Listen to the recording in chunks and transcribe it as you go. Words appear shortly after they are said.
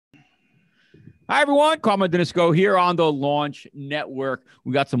Hi, everyone. Carmen Dinisco here on the Launch Network.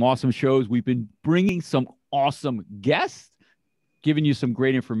 We got some awesome shows. We've been bringing some awesome guests, giving you some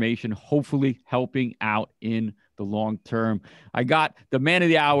great information, hopefully helping out in the long term. I got the man of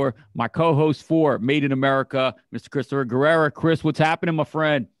the hour, my co-host for Made in America, Mr. Christopher Guerrera. Chris, what's happening, my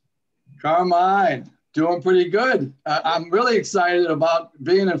friend? Carmine, doing pretty good. I'm really excited about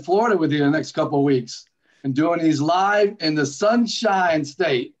being in Florida with you the next couple of weeks and doing these live in the Sunshine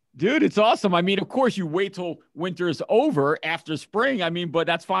State. Dude, it's awesome. I mean, of course, you wait till winter's over after spring. I mean, but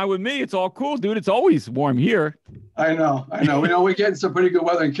that's fine with me. It's all cool, dude. It's always warm here. I know. We're getting some pretty good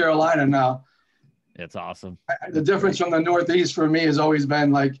weather in Carolina now. It's awesome. The difference from the Northeast for me has always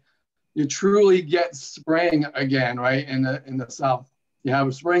been like you truly get spring again, right? In the South, you have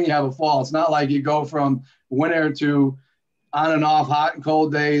a spring, you have a fall. It's not like you go from winter to on and off, hot and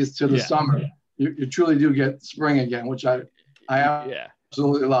cold days to the summer. You truly do get spring again, which I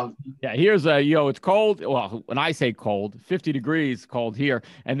absolutely love. Yeah, here's it's cold. Well, when I say cold, 50 degrees cold here,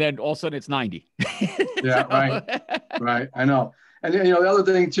 and then all of a sudden it's 90. Yeah, right. I know. And the other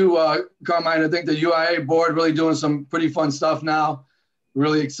thing too, Carmine, I think the UIA board really doing some pretty fun stuff now.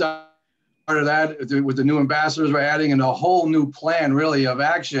 Really excited about that with the new ambassadors we're adding and a whole new plan really of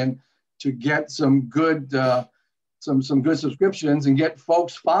action to get some good some good subscriptions and get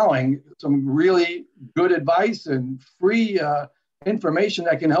folks following some really good advice and free information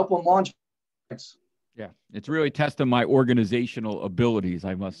that can help them launch. Yeah, it's really testing my organizational abilities,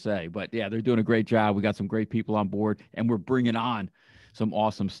 I must say. But yeah, they're doing a great job. We got some great people on board, and we're bringing on some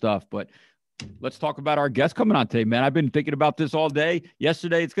awesome stuff. But let's talk about our guest coming on today, man. I've been thinking about this all day.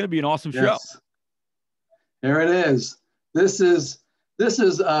 Yesterday, it's going to be an awesome show. Here it is. This is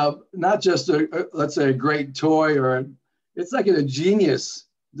not just let's say a great toy it's like a genius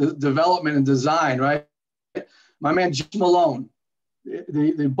development and design, right? My man Malone.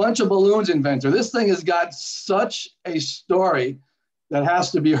 The bunch of balloons inventor. This thing has got such a story that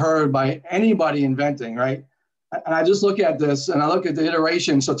has to be heard by anybody inventing, right? And I just look at this and I look at the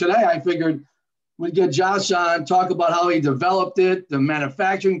iteration. So today I figured we'd get Josh on, talk about how he developed it, the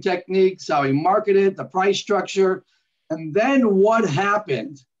manufacturing techniques, how he marketed it, the price structure, and then what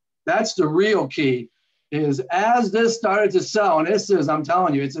happened. That's the real key, is as this started to sell, and this is, I'm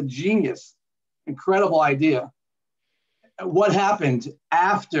telling you, it's a genius, incredible idea. What happened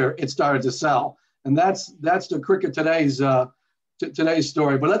after it started to sell, and that's the cricket today's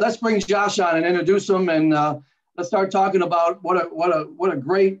story. But let's bring Josh on and introduce him, and let's start talking about what a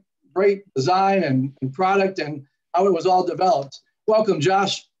great design and product and how it was all developed. Welcome,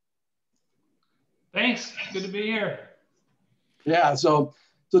 Josh. Thanks. Good to be here. Yeah. So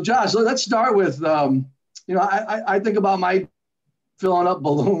Josh, let's start with I think about my filling up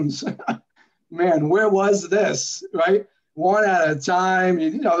balloons. Man, where was this, right? One at a time,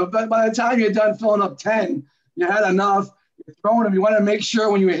 by the time you're done filling up 10, you had enough, you're throwing them. You want to make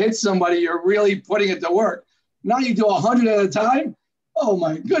sure when you hit somebody, you're really putting it to work. Now you do 100 at a time. Oh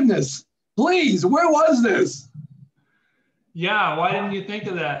my goodness. Please, where was this? Yeah, why didn't you think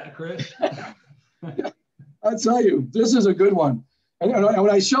of that, Chris? I'll tell you, this is a good one. And when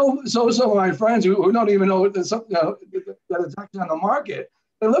I show some of my friends who don't even know that it's actually on the market,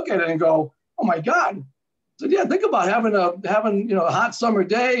 they look at it and go, oh my God. So yeah, think about having a hot summer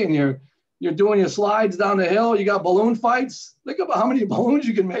day and you're doing your slides down the hill. You got balloon fights. Think about how many balloons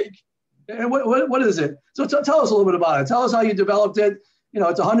you can make. And what is it? So tell us a little bit about it. Tell us how you developed it.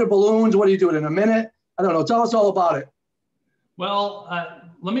 It's 100 balloons. What do you do it in a minute? I don't know. Tell us all about it. Well,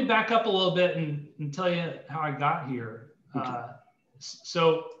 let me back up a little bit and tell you how I got here. Okay.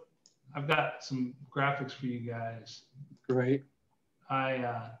 So I've got some graphics for you guys. Great.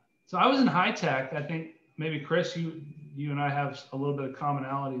 So I was in high tech. I think maybe Chris, you and I have a little bit of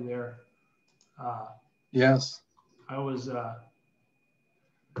commonality there. Yes. I was at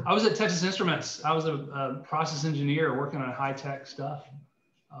Texas Instruments. I was a process engineer working on high tech stuff.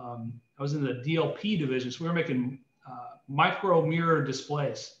 I was in the DLP division, so we were making micro mirror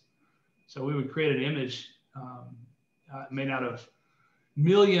displays. So we would create an image made out of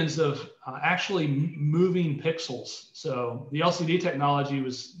millions of actually moving pixels. So the LCD technology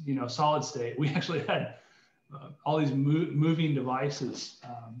was, solid state. We actually had all these moving devices.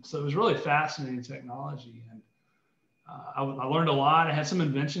 So it was really fascinating technology. And I learned a lot. I had some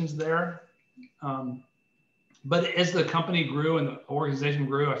inventions there. But as the company grew and the organization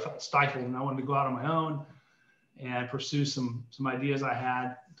grew, I felt stifled and I wanted to go out on my own and pursue some ideas I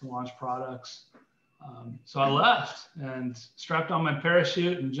had to launch products. So I left and strapped on my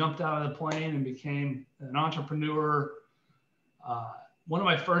parachute and jumped out of the plane and became an entrepreneur. One of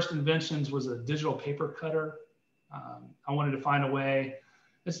my first inventions was a digital paper cutter. I wanted to find a way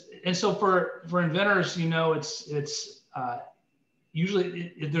And so for inventors, you know,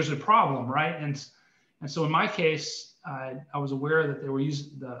 usually there's a problem, right? And so in my case, I was aware that they were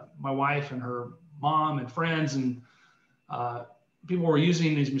using my wife and her mom and friends and people were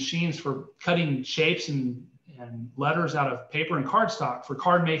using these machines for cutting shapes and letters out of paper and cardstock for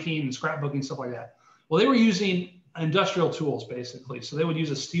card making and scrapbooking, stuff like that. Well, they were using industrial tools basically. So they would use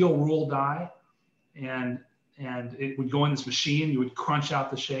a steel rule die and it would go in this machine. You would crunch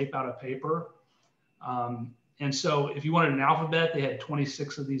out the shape out of paper. And so if you wanted an alphabet, they had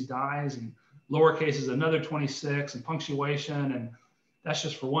 26 of these dies, and lowercase is another 26, and punctuation. And that's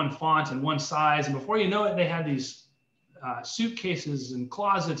just for one font and one size. And before you know it, they had these suitcases and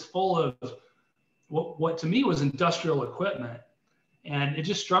closets full of what to me was industrial equipment. And it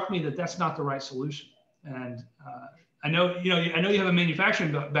just struck me that that's not the right solution. And I know you have a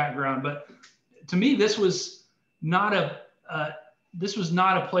manufacturing background, but to me, this was not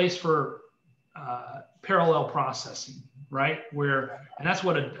a place for parallel processing, right? And that's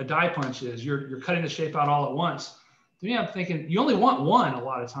what a die punch is. You're cutting the shape out all at once. To me, I'm thinking you only want one a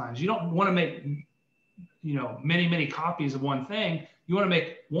lot of times. You don't want to make, many copies of one thing. You want to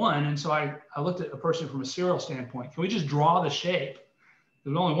make one. And so I looked at a person from a serial standpoint. Can we just draw the shape?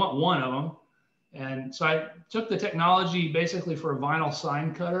 Because we only want one of them. And so I took the technology basically for a vinyl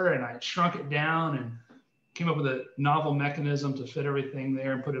sign cutter, and I shrunk it down and came up with a novel mechanism to fit everything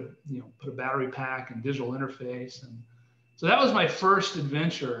there and put a battery pack and digital interface. And so that was my first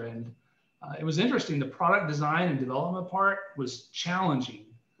adventure. And it was interesting. The product design and development part was challenging.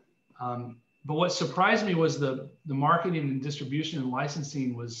 But what surprised me was the marketing and distribution and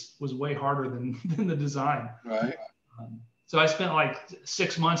licensing was way harder than the design. Right. So I spent like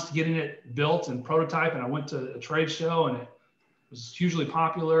 6 months getting it built and prototype, and I went to a trade show, and it was hugely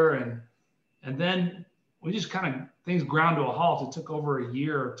popular. And then we just things ground to a halt. It took over a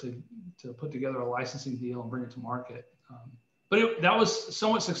year to put together a licensing deal and bring it to market. But that was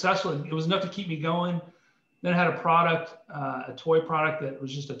somewhat successful. It was enough to keep me going. Then I had a product, a toy product that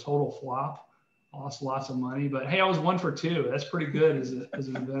was just a total flop. Lost lots of money, but hey, I was 1 for 2. That's pretty good as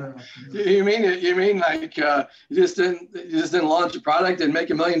an inventor. You mean like you just didn't launch a product and make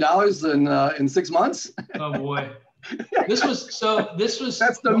 $1 million in 6 months? Oh boy, this was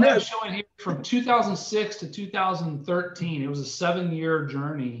that's the myth. I'm showing here from 2006 to 2013. It was a 7-year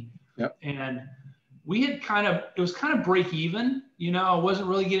journey. Yep. And we had it was kind of break even. I wasn't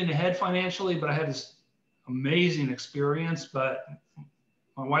really getting ahead financially, but I had this amazing experience. But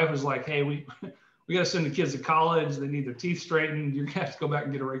my wife was like, "Hey, we got to send the kids to college. They need their teeth straightened. You're gonna have to go back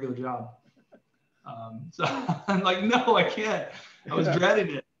and get a regular job." So I'm like, "No, I can't." I was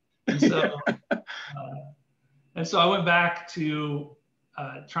dreading it, and so I went back to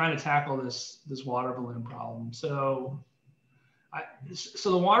trying to tackle this water balloon problem. So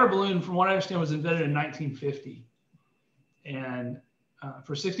the water balloon, from what I understand, was invented in 1950, and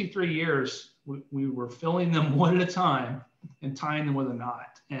for 63 years we were filling them one at a time and tying them with a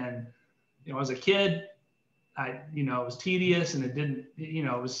knot. And as a kid, it was tedious, and it didn't, it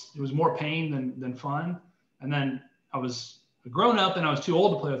was more pain than fun. And then I was a grown up, and I was too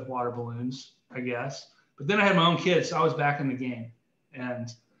old to play with water balloons, I guess. But then I had my own kids, so I was back in the game.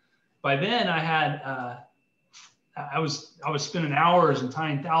 And by then I had, I was spending hours and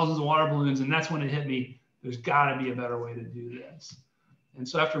tying thousands of water balloons, and that's when it hit me. There's got to be a better way to do this. And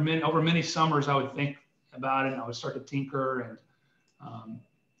so over many summers, I would think about it, and I would start to tinker, and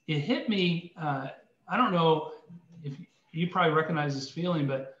it hit me. I don't know if you probably recognize this feeling,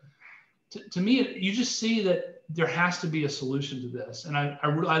 but to me, you just see that there has to be a solution to this. And I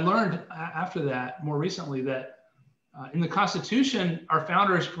learned after that, more recently, that in the Constitution, our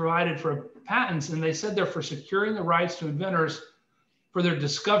founders provided for patents, and they said they're for securing the rights to inventors for their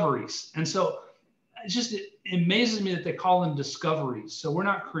discoveries. And so it amazes me that they call them discoveries. So we're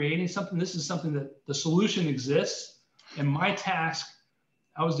not creating something. This is something that the solution exists. And my task,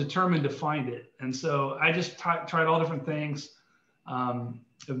 I was determined to find it. And so I just tried all different things.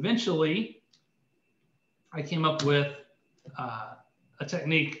 Eventually, I came up with a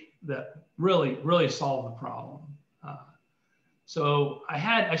technique that really solved the problem. So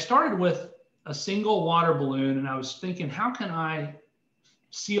I started with a single water balloon, and I was thinking, how can I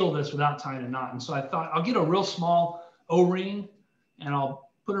seal this without tying a knot? And so I thought, I'll get a real small O-ring and I'll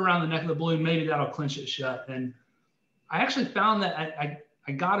put it around the neck of the balloon. Maybe that'll clinch it shut. And I actually found that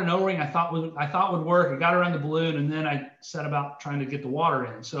I got an O-ring I thought would work. I got around the balloon, and then I set about trying to get the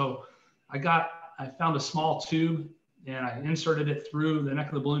water in. So I found a small tube, and I inserted it through the neck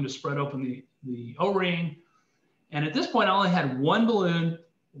of the balloon to spread open the O-ring. And at this point, I only had one balloon,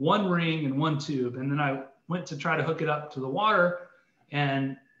 one ring, and one tube. And then I went to try to hook it up to the water,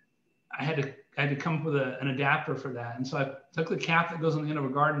 And I had to come up with an adapter for that. And so I took the cap that goes on the end of a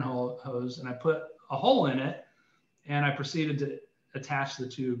garden hose and I put a hole in it, and I proceeded to attach the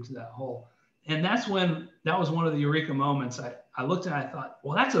tube to that hole. And that was one of the eureka moments. I looked and I thought,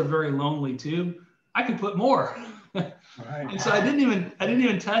 well, that's a very lonely tube. I could put more. Right. And so I didn't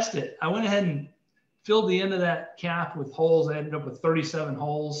even test it. I went ahead and filled the end of that cap with holes. I ended up with 37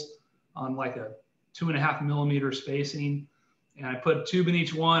 holes on like a 2.5 millimeter spacing. And I put a tube in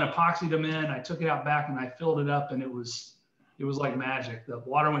each one, epoxied them in. I took it out back and I filled it up, and it was like magic. The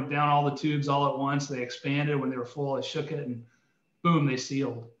water went down all the tubes all at once. They expanded when they were full. I shook it and boom, they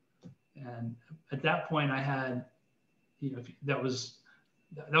sealed. And at that point I had, that was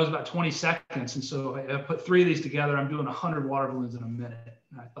about 20 seconds. And so I put 3 of these together. I'm doing 100 water balloons in a minute.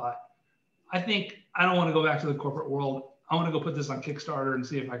 And I thought, I think I don't want to go back to the corporate world. I want to go put this on Kickstarter and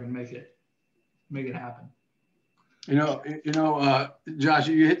see if I can make it happen. Josh,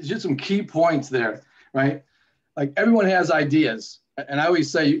 you hit some key points there, right? Like everyone has ideas. And I always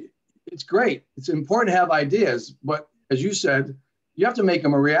say, it's great. It's important to have ideas, but as you said, you have to make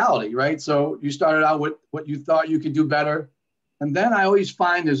them a reality, right? So you started out with what you thought you could do better. And then I always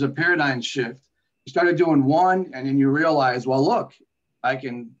find there's a paradigm shift. You started doing one and then you realize, well, look,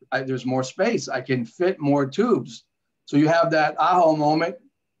 there's more space. I can fit more tubes. So you have that aha moment.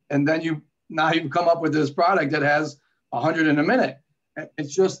 And then now you've come up with this product that has 100 in a minute.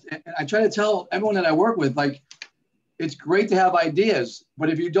 It's just, I try to tell everyone that I work with, like, it's great to have ideas, but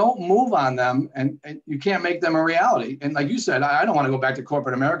if you don't move on them and you can't make them a reality. And like you said, I don't want to go back to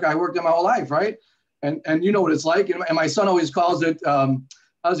corporate America. I worked there my whole life, right? And you know what it's like. And my son always calls it, how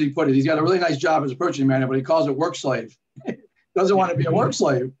does he put it? He's got a really nice job as a purchasing manager, but he calls it work slave. Doesn't want to be a work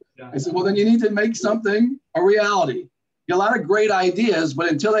slave. I said, well, then you need to make something a reality. You have a lot of great ideas, but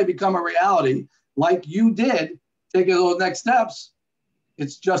until they become a reality, like you did, taking those next steps,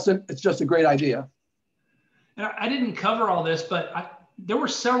 it's just a great idea. And I didn't cover all this, but there were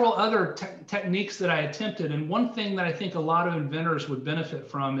several other techniques that I attempted. And one thing that I think a lot of inventors would benefit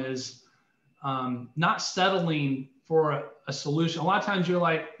from is not settling for a solution. A lot of times you're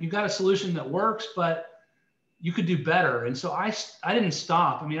like, you've got a solution that works, but you could do better. And so I didn't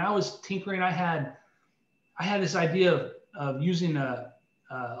stop. I mean, I was tinkering. I had this idea of using a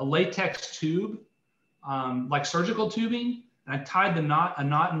latex tube, like surgical tubing. And I tied a knot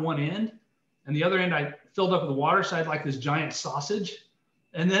in one end, and the other end I filled up with water, so I had like this giant sausage.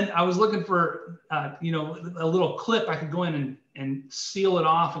 And then I was looking for, a little clip I could go in and seal it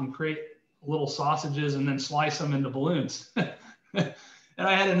off and create little sausages and then slice them into balloons. And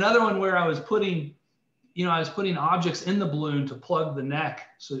I had another one where I was putting objects in the balloon to plug the neck,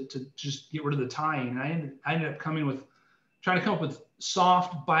 so to just get rid of the tying. And I ended up trying to come up with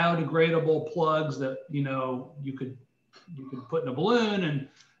soft biodegradable plugs that, you could put in a balloon, and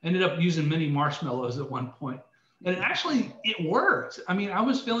ended up using mini marshmallows at one point. And it worked. I mean, I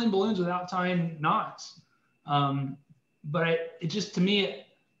was filling balloons without tying knots. But to me,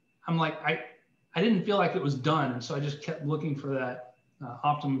 I'm like, I didn't feel like it was done. And so I just kept looking for that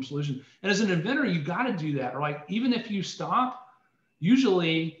optimum solution. And as an inventor, you got to do that. Or like, even if you stop,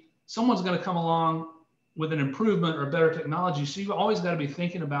 usually someone's going to come along with an improvement or better technology. So you've always got to be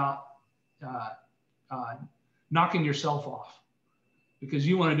thinking about knocking yourself off, because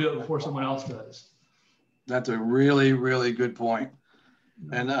you want to do it before someone else does. That's a really, really good point.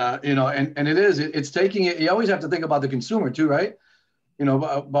 And, it's taking it, you always have to think about the consumer too, right?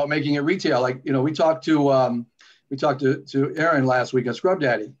 About making it retail. Like, we talked to Aaron last week at Scrub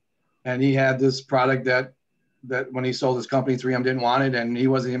Daddy, and he had this product that when he sold his company, 3M didn't want it, and he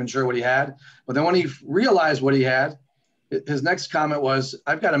wasn't even sure what he had. But then when he realized what he had, his next comment was,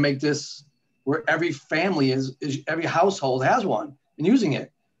 I've got to make this where every family every household has one and using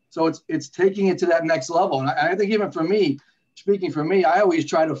it. So it's taking it to that next level. And I think even for me, speaking for me, I always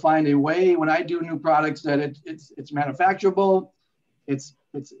try to find a way when I do new products that it's manufacturable, it's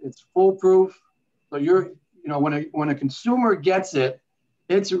foolproof. So when a consumer gets it,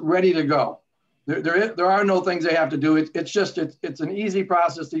 it's ready to go. There are no things they have to do. It's an easy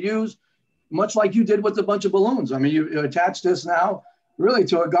process to use, much like you did with a bunch of balloons. I mean, you attach this now really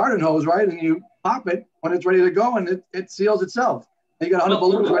to a garden hose, right? And you pop it when it's ready to go, and it seals itself. And you got 100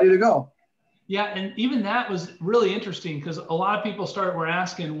 balloons ready to go. Yeah, and even that was really interesting, because a lot of people were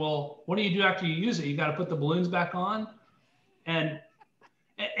asking, well, what do you do after you use it? You got to put the balloons back on, and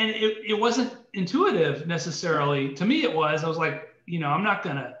it wasn't intuitive necessarily. To me, it was. I was like,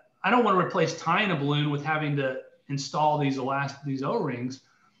 I don't want to replace tying a balloon with having to install these O-rings.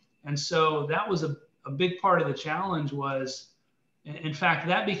 And so that was a big part of the challenge. Was, in fact,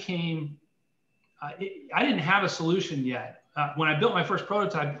 that became, I didn't have a solution yet. when I built my first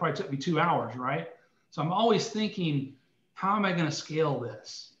prototype, it probably took me 2 hours, right? So I'm always thinking, how am I going to scale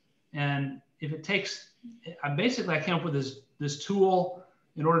this? And if it takes, I came up with this tool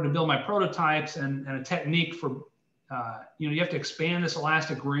in order to build my prototypes and a technique for, you have to expand this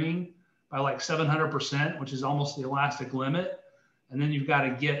elastic ring by like 700%, which is almost the elastic limit. And then you've got to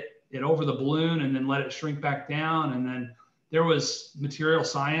get it over the balloon and then let it shrink back down. And then there was material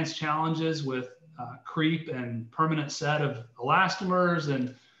science challenges with creep and permanent set of elastomers.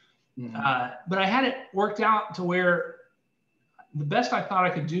 And, but I had it worked out to where the best I thought I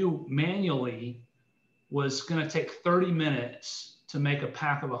could do manually was going to take 30 minutes to make a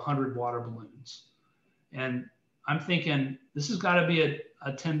pack of 100 water balloons. And I'm thinking, this has got to be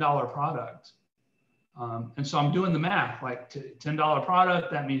a $10 product. And so I'm doing the math, like $10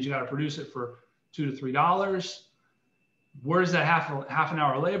 product, that means you got to produce it for $2 to $3. Where does that half an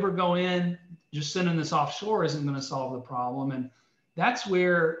hour labor go in? Just sending this offshore isn't going to solve the problem. And that's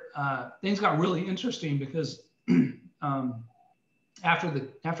where things got really interesting, because after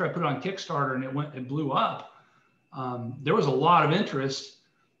I put it on Kickstarter and it blew up, there was a lot of interest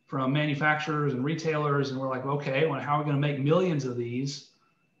from manufacturers and retailers, and we're like, okay, well, how are we going to make millions of these,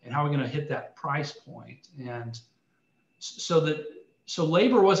 and how are we going to hit that price point? And so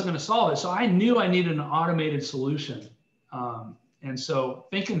labor wasn't going to solve it. So I knew I needed an automated solution. And so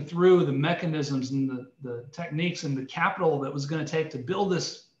thinking through the mechanisms and the techniques and the capital that was going to take to build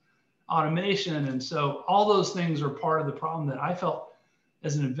this automation. And so all those things are part of the problem that I felt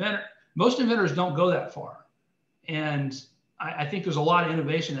as an inventor. Most inventors don't go that far. And I think there's a lot of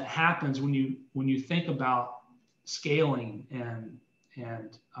innovation that happens when you think about scaling and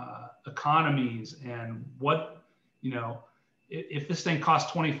economies and what, if this thing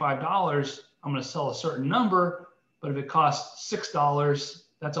costs $25, I'm going to sell a certain number, but if it costs $6,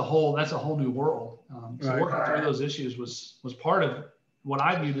 that's a whole new world. So working through those issues was part of what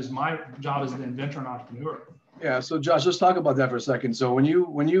I viewed as my job as an inventor and entrepreneur. Yeah. So Josh, let's talk about that for a second. So when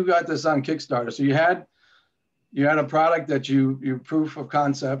you got this on Kickstarter, so you had a product that you proof of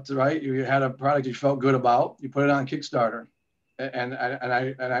concept, right? You had a product you felt good about. You put it on Kickstarter, and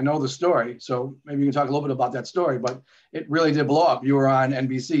I know the story. So maybe you can talk a little bit about that story. But it really did blow up. You were on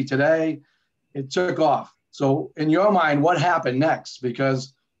NBC Today. It took off. So in your mind, what happened next?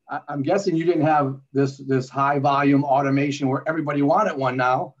 Because I'm guessing you didn't have this high volume automation where everybody wanted one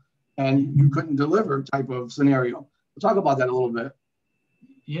now, and you couldn't deliver type of scenario. We'll talk about that a little bit.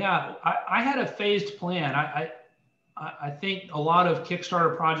 Yeah, I had a phased plan. I think a lot of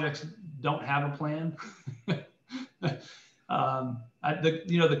Kickstarter projects don't have a plan.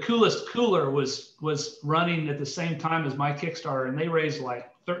 The coolest cooler was running at the same time as my Kickstarter, and they raised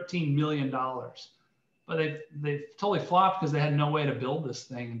like $13 million. But they totally flopped because they had no way to build this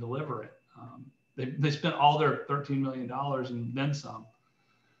thing and deliver it. They spent all their $13 million and then some.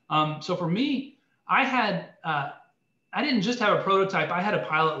 So for me, I didn't just have a prototype. I had a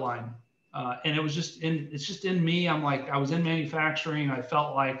pilot line, and it's just in me. I was in manufacturing. I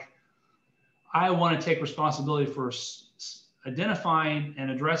felt like I want to take responsibility for identifying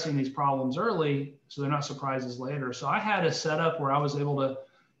and addressing these problems early, so they're not surprises later. So I had a setup where I was able to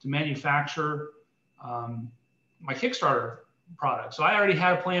manufacture my Kickstarter product. So I already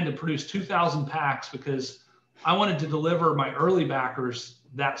had a plan to produce 2,000 packs because I wanted to deliver my early backers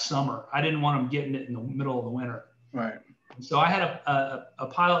that summer. I didn't want them getting it in the middle of the winter. Right. So I had a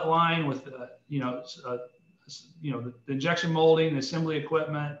pilot line with the injection molding, the assembly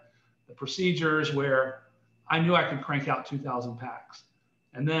equipment, the procedures where I knew I could crank out 2,000 packs.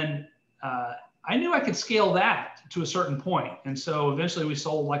 And then I knew I could scale that to a certain point. And so eventually we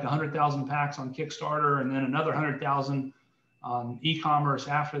sold like 100,000 packs on Kickstarter, and then another 100,000 on e-commerce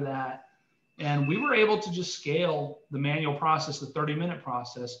after that. And we were able to just scale the manual process, the 30-minute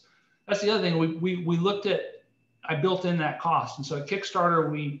process. That's the other thing. We looked at, I built in that cost. And so at Kickstarter,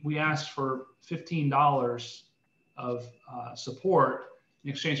 we asked for $15 of support in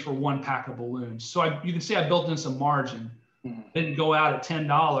exchange for one pack of balloons. So you can see I built in some margin. I didn't go out at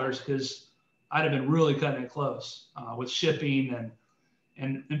 $10 because I'd have been really cutting it close with shipping.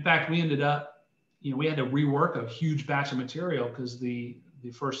 And in fact, we ended up, we had to rework a huge batch of material because the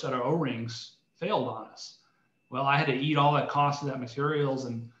first set of O-rings failed on us. Well, I had to eat all that cost of that materials,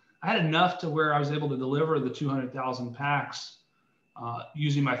 and I had enough to where I was able to deliver the 200,000 packs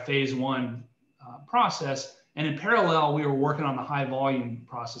using my phase one process. And in parallel, we were working on the high volume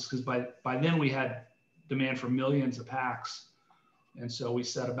process because by then we had demand for millions of packs. And so we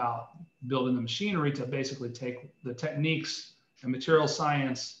set about building the machinery to basically take the techniques and material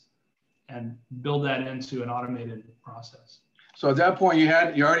science and build that into an automated process. So at that point, you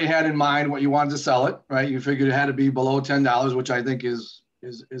already had in mind what you wanted to sell it, right? You figured it had to be below $10, which I think is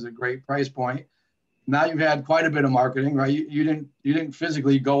a great price point. Now you've had quite a bit of marketing, right? You didn't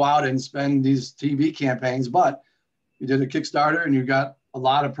physically go out and spend these TV campaigns, but you did a Kickstarter and you got a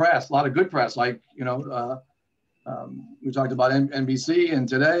lot of press, a lot of good press, like, you know, we talked about NBC and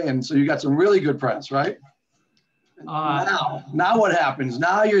Today, and so you got some really good press, right? Now what happens?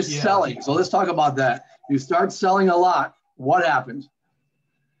 Now you're selling. So let's talk about that. You start selling a lot. What happens?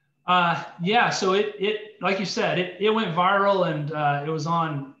 So it like you said, it went viral, and it was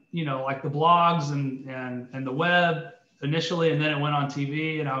on, you know, like the blogs and the web initially, and then it went on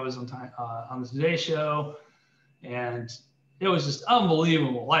TV, and I was on the Today Show, and it was just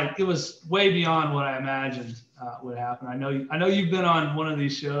unbelievable. Like, it was way beyond what I imagined would happen. I know you've been on one of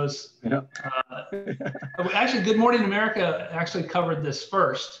these shows. Yeah. Actually, Good Morning America actually covered this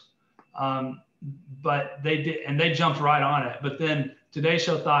first, but they did, and they jumped right on it. But then Today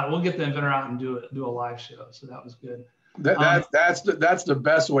Show thought, we'll get the Inventor out and do a live show. So that was good. That's the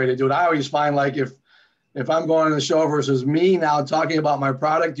best way to do it. I always find, like, if I'm going on the show versus me now talking about my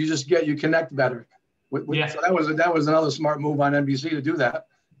product, you connect better. Yeah. So that was another smart move on NBC to do that.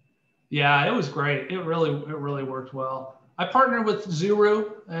 Yeah, it was great. It really worked well. I partnered with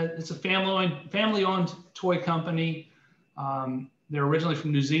Zuru. It's a family-owned toy company. They're originally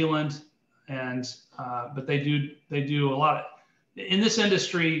from New Zealand, but they do a lot in this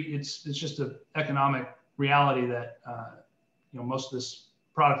industry. It's just an economic reality that you know, most of this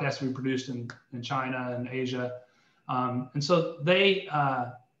product has to be produced in China and Asia, and so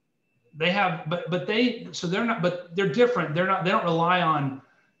they're different. They don't rely on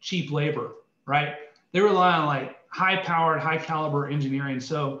cheap labor, right? They rely on, like, high-powered, high-caliber engineering.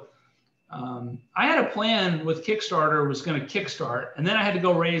 So I had a plan with Kickstarter, was going to kickstart, and then I had to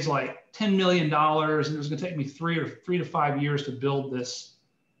go raise like $10 million, and it was going to take me 3 to 5 years to build this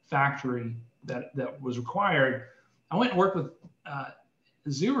factory that was required. I went and worked with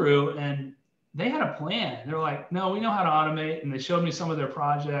Zuru, and they had a plan. They're like, no, we know how to automate, and they showed me some of their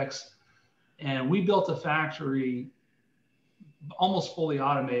projects, and we built a factory almost fully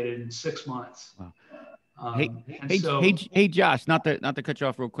automated in 6 months. Wow. Hey, Josh, not to cut you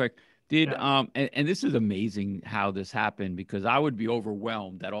off real quick. And this is amazing how this happened, because I would be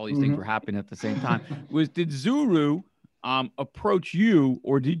overwhelmed that all these things were happening at the same time. Did Zuru approach you,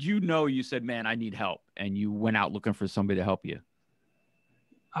 or did you know, you said, man, I need help, and you went out looking for somebody to help you?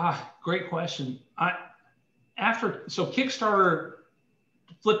 Great question. So Kickstarter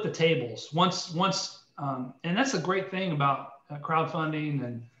flipped the tables once, and that's a great thing about crowdfunding,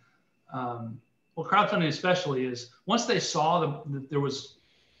 and crowdfunding especially, is once they saw that there was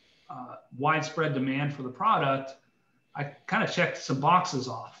widespread demand for the product, I kind of checked some boxes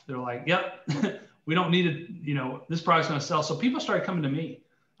off. They're like, yep, we don't need it. You know, this product's going to sell. So people started coming to me.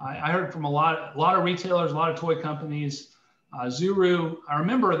 I heard from a lot of retailers, a lot of toy companies. Zuru, I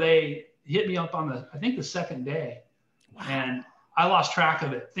remember they hit me up on I think the second day. Wow. And I lost track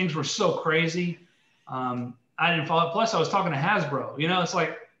of it. Things were so crazy. I didn't follow up. Plus, I was talking to Hasbro. You know, it's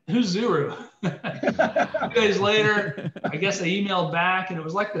like, who's Zuru? 2 days later, I guess they emailed back, and it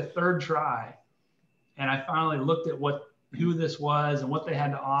was like the third try. And I finally looked at who this was and what they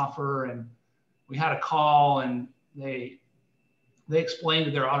had to offer. And we had a call, and they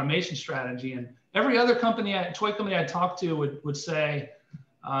explained their automation strategy. And every other toy company I talked to would say,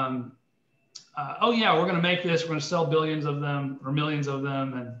 oh yeah, we're going to make this. We're going to sell billions of them or millions of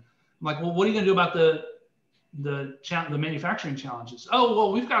them. And I'm like, well, what are you going to do about the manufacturing challenges? Oh,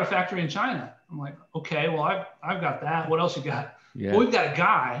 well, we've got a factory in China. I'm like, okay, well, I've got that. What else you got? Yeah. Well, we've got a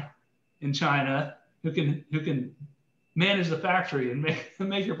guy in China who can manage the factory and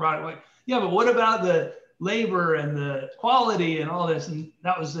make your product. Like, yeah, but what about the labor and the quality and all this? And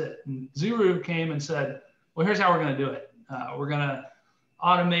that was it. And Zuru came and said, well, here's how we're going to do it. We're going to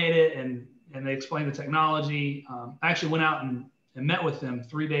automate it. And they explained the technology. I actually went out and met with them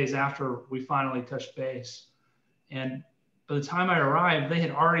 3 days after we finally touched base. And by the time I arrived, they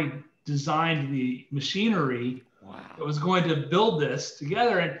had already designed the machinery that was going to build this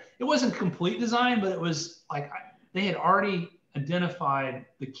together. And it wasn't complete design, but it was like they had already identified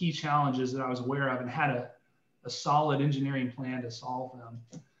the key challenges that I was aware of and had a solid engineering plan to solve them.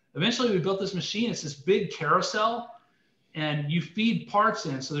 Eventually, we built this machine. It's this big carousel, and you feed parts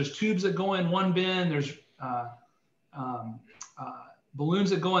in. So there's tubes that go in one bin. There's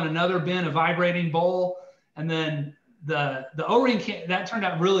balloons that go in another bin, a vibrating bowl. And then the O-ring, that turned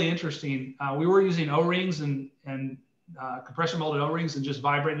out really interesting. We were using O-rings and compression molded O-rings and just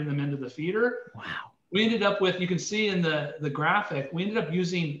vibrating them into the feeder. Wow. We ended up with, you can see in the graphic, we ended up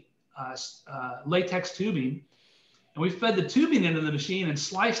using latex tubing, And we fed the tubing into the machine and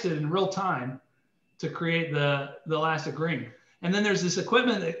sliced it in real time to create the elastic ring. And then there's this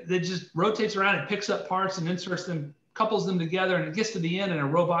equipment that just rotates around and picks up parts and inserts them, couples them together, and it gets to the end and a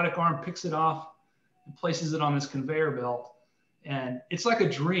robotic arm picks it off and places it on this conveyor belt. And it's like a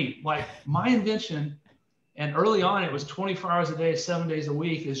dream. Like my invention, and early on it was 24 hours a day, 7 days a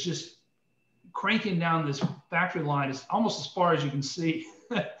week, is just cranking down this factory line as almost as far as you can see.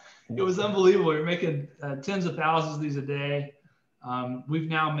 It was unbelievable. We were making tens of thousands of these a day. We've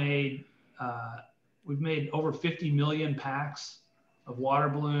now made over 50 million packs of water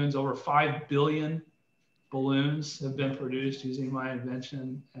balloons. Over 5 billion balloons have been produced using my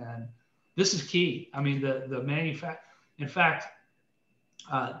invention. And this is key. I mean, the manufacture, in fact,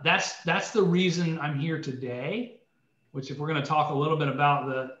 that's the reason I'm here today, which if we're going to talk a little bit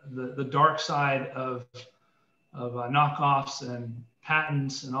about the dark side of knockoffs and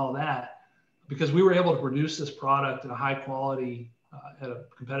patents and all that, because we were able to produce this product at a high quality, at a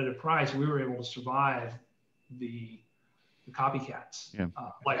competitive price, we were able to survive the copycats. Yeah.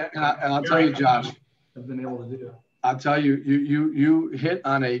 And I'll tell you, Josh, have been able to do. I'll tell you, you hit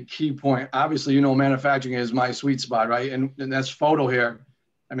on a key point. Obviously, manufacturing is my sweet spot, right? And that's photo here.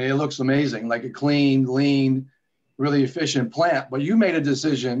 I mean, it looks amazing, like a clean, lean, really efficient plant. But you made a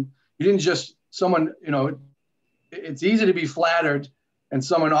decision. You didn't just someone, it's easy to be flattered and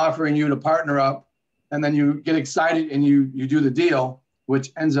someone offering you to partner up, and then you get excited and you do the deal,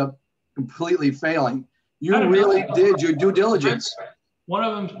 which ends up completely failing. You really did your due diligence. One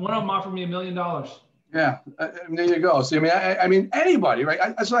of them offered me $1 million. Yeah, there you go. See, I mean, anybody, right?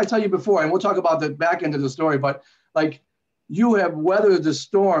 That's what I tell you before, and we'll talk about the back end of the story. But like, you have weathered the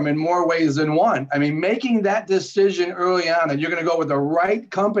storm in more ways than one. I mean, making that decision early on that you're going to go with the right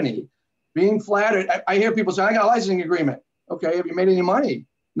company, being flattered. I hear people say, "I got a licensing agreement." Okay, have you made any money?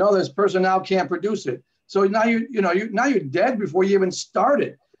 No, this person now can't produce it. So now you're dead before you even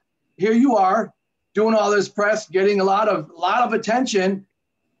started. Here you are doing all this press, getting a lot of attention,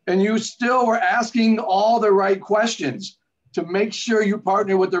 and you still were asking all the right questions to make sure you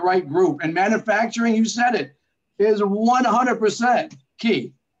partner with the right group. And manufacturing, you said it, is 100%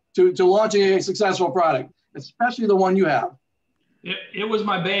 key to launching a successful product, especially the one you have. It was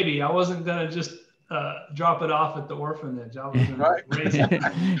my baby. I wasn't going to just drop it off at the orphanage. I was right. Raise it.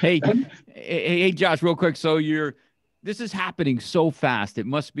 Hey, Josh, real quick. So this is happening so fast. It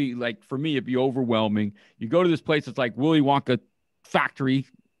must be like, for me, it'd be overwhelming. You go to this place, it's like Willy Wonka factory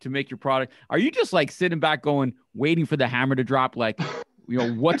to make your product. Are you just like sitting back going, waiting for the hammer to drop? Like,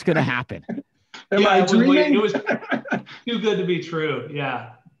 what's going to happen? Am I dreaming? It was too good to be true. Yeah.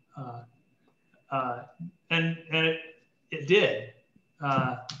 And it did.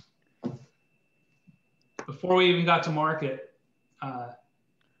 Before we even got to market,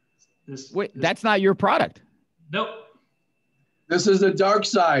 that's not your product. Nope. This is the dark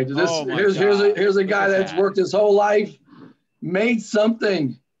side. Here's a guy that's worked his whole life, made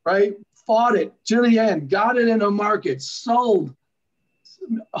something, right? Fought it to the end, got it in the market, sold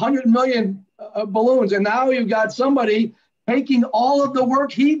 100 million balloons, and now you've got somebody taking all of the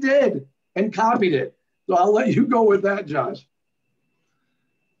work he did and copied it. So I'll let you go with that, Josh.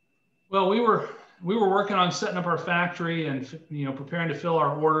 Well, we were working on setting up our factory and preparing to fill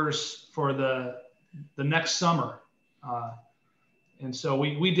our orders for the next summer. And so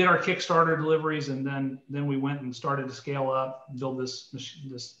we did our Kickstarter deliveries, and then we went and started to scale up, build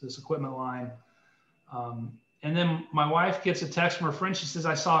this equipment line. And then my wife gets a text from her friend. She says,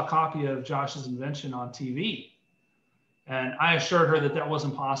 "I saw a copy of Josh's invention on TV." And I assured her that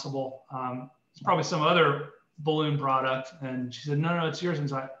wasn't possible. It's probably some other balloon product. And she said, no, it's yours. And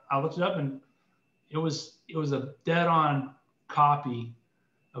so I looked it up, and it was a dead-on copy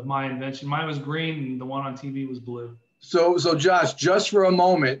of my invention. Mine was green, and the one on TV was blue. So Josh, just for a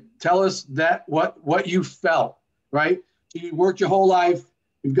moment, tell us what you felt, right? You worked your whole life.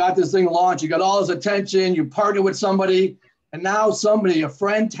 You've got this thing launched. You got all this attention. You partner with somebody, and now a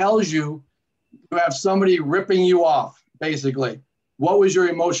friend tells you you have somebody ripping you off, basically. What was your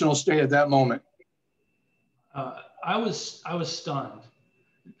emotional state at that moment? I was stunned.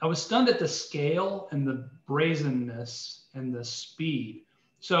 I was stunned at the scale and the brazenness and the speed.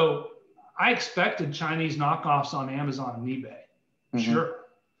 So I expected Chinese knockoffs on Amazon and eBay. Mm-hmm. Sure.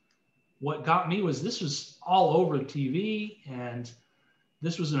 What got me was this was all over TV, and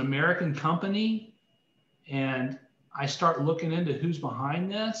this was an American company. And I start looking into who's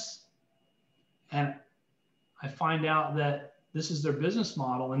behind this, and I find out that this is their business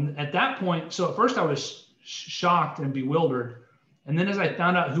model. And at that point, so at first I was shocked and bewildered. And then as I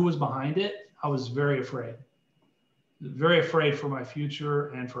found out who was behind it, I was very afraid for my future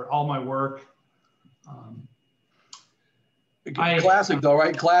and for all my work. Classic though,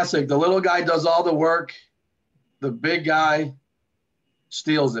 right? Classic. The little guy does all the work. The big guy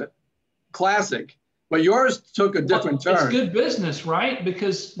steals it. Classic. But yours took a different turn. It's good business, right?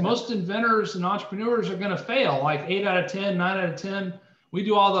 Because most inventors and entrepreneurs are going to fail, like 8 out of 10, 9 out of 10. We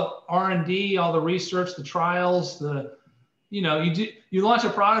do all the R&D, all the research, the trials, you launch a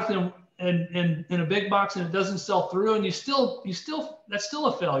product in a big box and it doesn't sell through, and that's still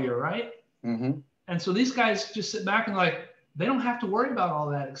a failure, right? Mm-hmm. And so these guys just sit back and they don't have to worry about all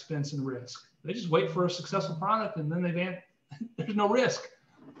that expense and risk. They just wait for a successful product, and then there's no risk,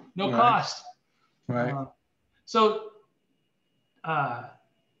 no cost. Right.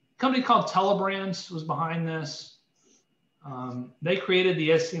 Company called Telebrands was behind this. They created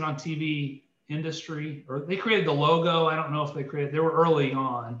the as seen on TV industry, or they created the logo. I don't know if they were early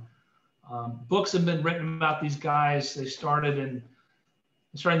on. Books have been written about these guys. They started in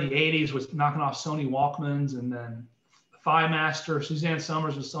the 80s with knocking off Sony Walkmans, and then Thigh Master. Suzanne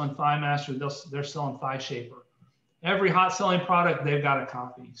Summers was selling Thigh Master. They're selling Thigh Shaper. Every hot selling product, they've got a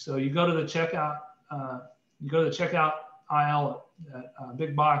copy. So you go to the checkout aisle at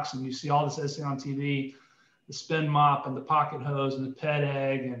Big Box, and you see all this as seen on TV, the spin mop and the pocket hose and the pet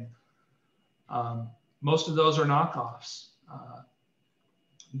egg, and most of those are knockoffs.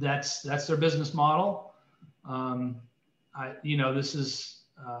 That's their business model. This is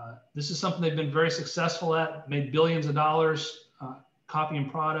something they've been very successful at, made billions of dollars copying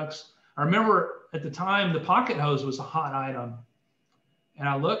products. I remember at the time, the pocket hose was a hot item. And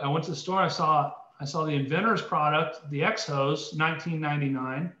I went to the store, I saw the Inventor's product, the X hose,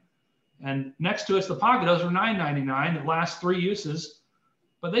 $19.99. And next to it's the pocket hose for $9.99. It lasts 3 uses,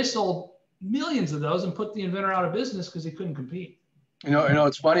 but they sold millions of those and put the Inventor out of business because he couldn't compete.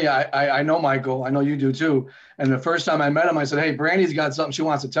 It's funny. I know Michael. I know you do too. And the first time I met him, I said, "Hey, Brandy's got something she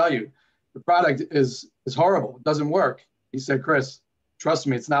wants to tell you. The product is horrible. It doesn't work." He said, "Chris, trust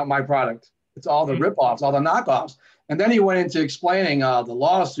me, it's not my product. It's all the ripoffs, all the knockoffs." And then he went into explaining the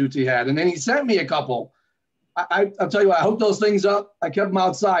lawsuits he had. And then he sent me a couple. I'll tell you what, I hooked those things up. I kept them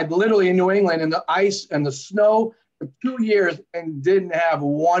outside, literally in New England, in the ice and the snow for 2 years, and didn't have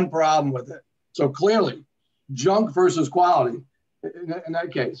one problem with it. So clearly, junk versus quality in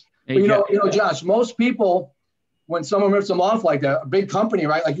that case. Hey, but Josh, most people, when someone rips them off like that, a big company,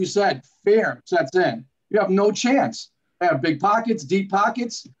 right? Like you said, fear sets in. You have no chance. They have big pockets, deep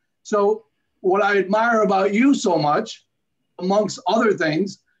pockets. So what I admire about you so much, amongst other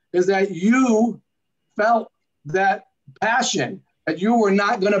things, is that you felt that passion, that you were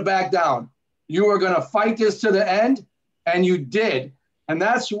not going to back down. You were going to fight this to the end, and you did. And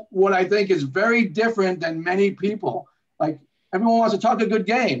that's what I think is very different than many people. Like, everyone wants to talk a good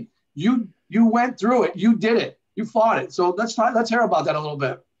game. You went through it. You did it. You fought it. So let's hear about that a little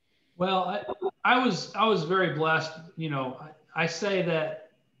bit. Well, I was very blessed. I say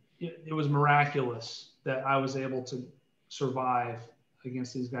that it was miraculous that I was able to survive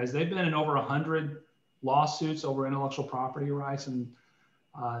against these guys. They've been in over 100 lawsuits over intellectual property rights, and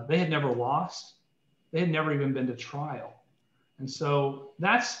they had never lost. They had never even been to trial. And so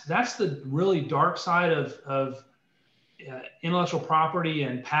that's the really dark side of intellectual property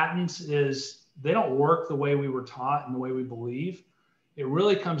and patents, is they don't work the way we were taught and the way we believe. It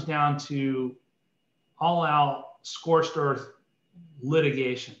really comes down to all out scorched earth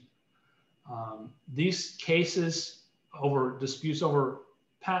litigation. These cases over disputes over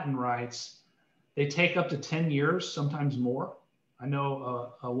patent rights, they take up to 10 years, sometimes more. I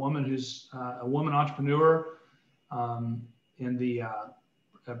know a woman who's a woman entrepreneur in the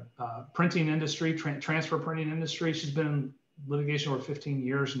printing industry, transfer printing industry. She's been in litigation over 15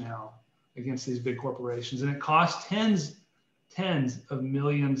 years now against these big corporations, and it costs tens of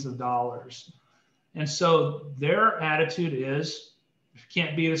millions of dollars. And so their attitude is, if you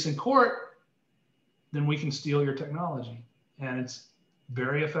can't beat us in court, then we can steal your technology. And it's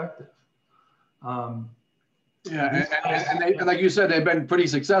very effective. And like you said, they've been pretty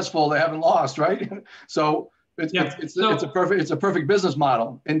successful. They haven't lost, right? So it's a perfect business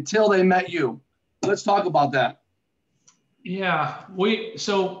model until they met you. Let's talk about that. Yeah, we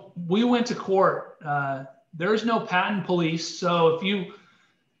went to court. There's no patent police. So if you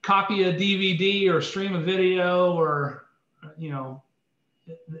copy a DVD or stream a video, or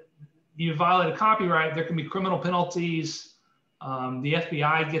you violate a copyright, there can be criminal penalties. The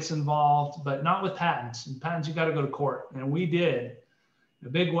FBI gets involved, but not with patents. And patents, you got to go to court, and we did in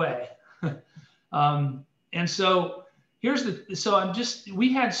a big way. And so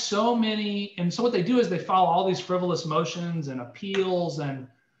we had so many, and so what they do is they file all these frivolous motions and appeals, and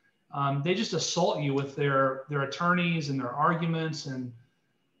they just assault you with their attorneys and their arguments. And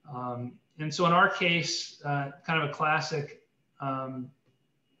so in our case, kind of a classic,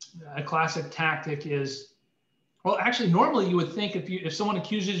 a classic tactic is, well, actually, normally you would think if someone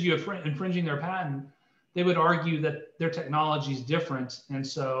accuses you of infringing their patent, they would argue that their technology is different and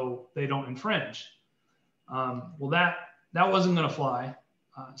so they don't infringe. Well, that wasn't going to fly.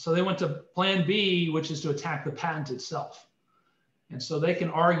 So they went to plan B, which is to attack the patent itself. And so they can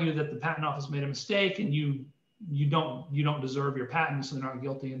argue that the patent office made a mistake and you don't deserve your patent, so they're not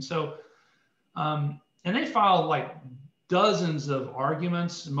guilty. And so, and they filed like dozens of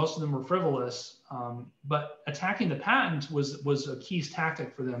arguments, and most of them were frivolous. But attacking the patent was a key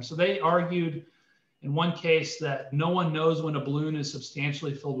tactic for them. So they argued in one case that no one knows when a balloon is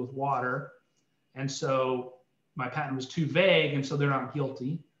substantially filled with water. And so my patent was too vague, and so they're not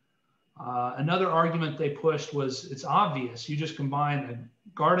guilty. Another argument they pushed was it's obvious. You just combine a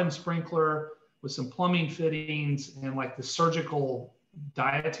garden sprinkler with some plumbing fittings and like the surgical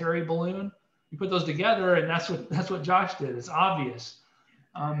dietary balloon. You put those together, and that's what Josh did. It's obvious.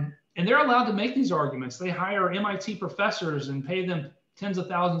 And they're allowed to make these arguments. They hire MIT professors and pay them tens of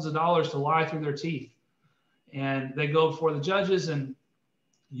thousands of dollars to lie through their teeth. And they go before the judges, and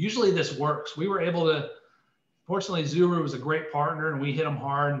usually this works. We were able to, fortunately, Zuru was a great partner, and we hit them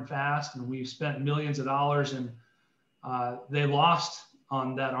hard and fast, and we spent millions of dollars, and they lost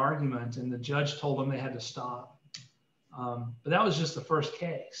on that argument, and the judge told them they had to stop. But that was just the first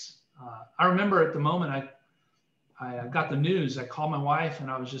case. I remember at the moment I got the news. I called my wife, and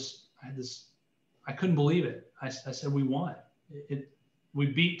I couldn't believe it. I said, we won. We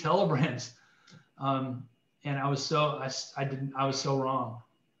beat Telebrands. And I was so wrong.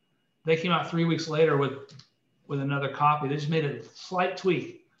 They came out 3 weeks later with another copy. They just made a slight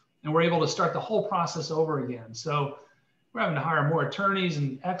tweak, and we're able to start the whole process over again. So we're having to hire more attorneys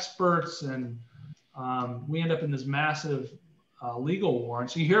and experts, and we end up in this massive legal war. And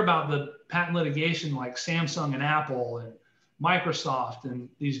so you hear about the patent litigation like Samsung and Apple and Microsoft and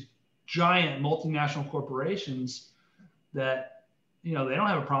these giant multinational corporations that, they don't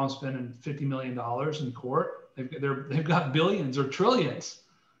have a problem spending $50 million in court. They've got billions or trillions.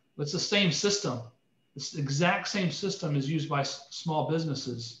 It's the same system. This exact same system is used by small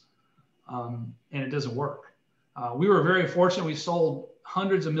businesses, and it doesn't work. We were very fortunate. We sold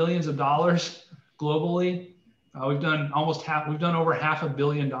hundreds of millions of dollars globally. We've done over $500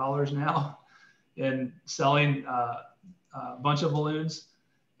 million now in selling a bunch of balloons.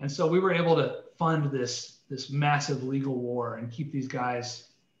 And so we were able to fund this massive legal war and keep these guys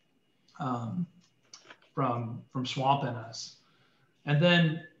from swamping us. And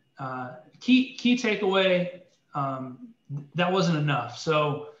then key takeaway, that wasn't enough.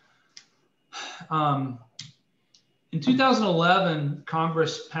 So in 2011,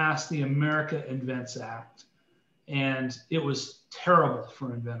 Congress passed the America Invents Act, and it was terrible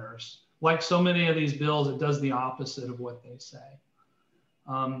for inventors. Like so many of these bills, it does the opposite of what they say.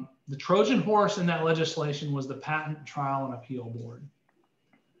 The Trojan horse in that legislation was the Patent Trial and Appeal Board.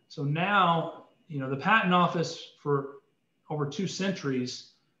 So now, the Patent Office for over 2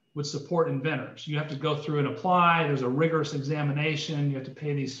 centuries would support inventors. You have to go through and apply. There's a rigorous examination. You have to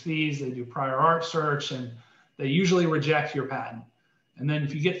pay these fees. They do prior art search, and they usually reject your patent. And then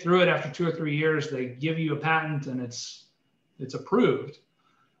if you get through it after 2 or 3 years, they give you a patent, and it's approved.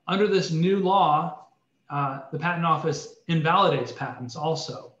 Under this new law, the Patent Office invalidates patents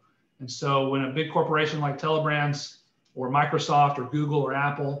also. And so when a big corporation like Telebrands or Microsoft or Google or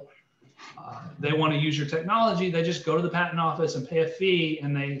Apple, they want to use your technology, they just go to the Patent Office and pay a fee,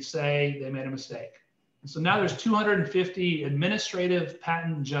 and they say they made a mistake. And so now there's 250 administrative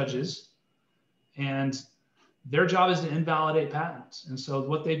patent judges, and their job is to invalidate patents. And so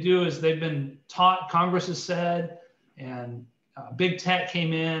what they do is they've been taught, Congress has said, and big tech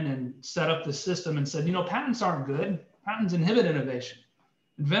came in and set up the system and said, patents aren't good. Patents inhibit innovation.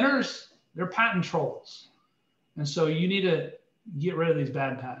 Inventors, they're patent trolls. And so you need to get rid of these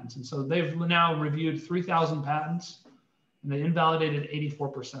bad patents. And so they've now reviewed 3,000 patents, and they invalidated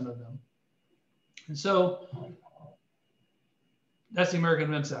 84% of them. And so that's the American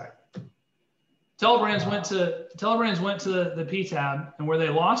Invents Act. Telebrands went to the PTAB, and where they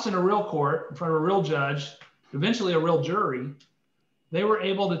lost in a real court in front of a real judge, eventually a real jury, they were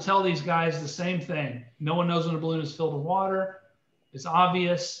able to tell these guys the same thing. No one knows when a balloon is filled with water. It's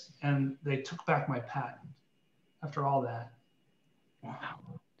obvious, and they took back my patent after all that. Wow,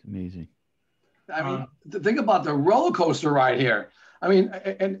 it's amazing. I mean, think about the roller coaster ride here. I mean,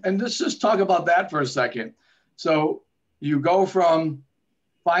 and let's just talk about that for a second. So you go from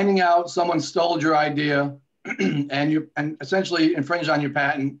finding out someone stole your idea and essentially infringed on your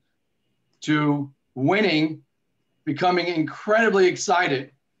patent, to winning, becoming incredibly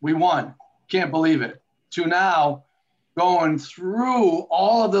excited. We won, can't believe it. To now going through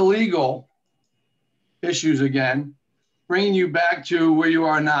all of the legal issues again, bringing you back to where you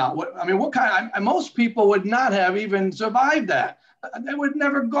are now. What kind of, most people would not have even survived that. They would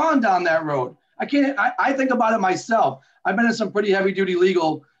never gone down that road. I think about it myself. I've been in some pretty heavy duty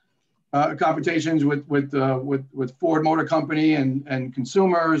legal confrontations with Ford Motor Company and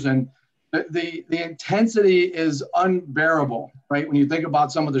consumers, and the intensity is unbearable, right? When you think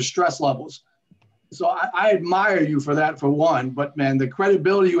about some of the stress levels. So I admire you for that, for one, but man, the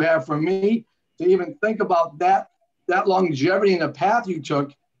credibility you have for me to even think about that longevity and the path you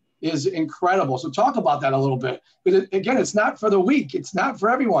took is incredible. So talk about that a little bit. Because again, it's not for the weak. It's not for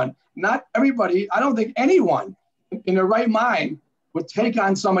everyone. Not everybody. I don't think anyone in their right mind would take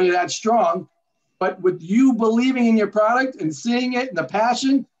on somebody that strong. But with you believing in your product and seeing it and the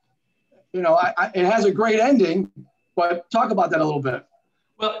passion, it has a great ending. But talk about that a little bit.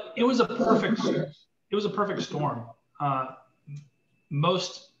 Well, it was a perfect storm.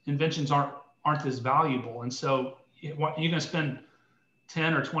 Most inventions aren't this valuable, and so you're going to spend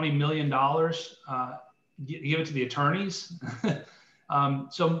 $10 or $20 million, give it to the attorneys.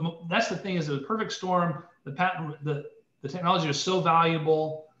 So that's the thing, is it was a perfect storm. The patent, the technology was so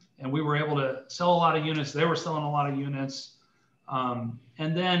valuable, and we were able to sell a lot of units. They were selling a lot of units.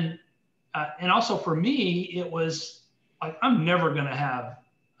 And then, and also for me, it was like, I'm never going to have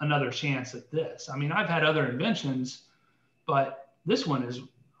another chance at this. I mean, I've had other inventions, but this one is,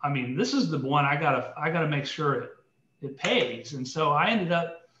 this is the one I gotta make sure it pays. And so I ended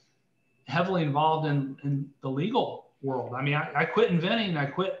up heavily involved in the legal world. I quit inventing.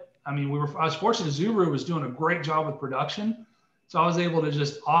 I was fortunate Zuru was doing a great job with production. So I was able to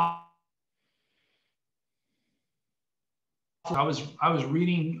just, I was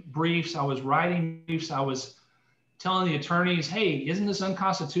reading briefs, I was writing briefs, I was telling the attorneys, hey, isn't this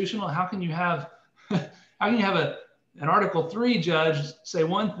unconstitutional? How can you have an Article 3 judge say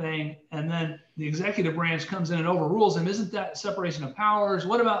one thing, and then the executive branch comes in and overrules him? Isn't that separation of powers?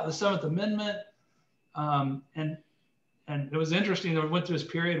 What about the 7th Amendment? And it was interesting that we went through this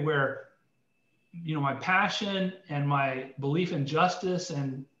period where, my passion and my belief in justice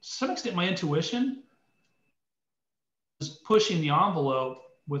and to some extent my intuition was pushing the envelope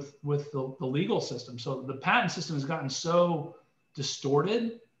with the legal system. So the patent system has gotten so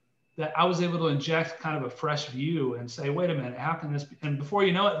distorted that I was able to inject kind of a fresh view and say, wait a minute, how can this be? And before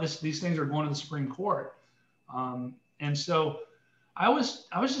you know it, these things are going to the Supreme Court. And so I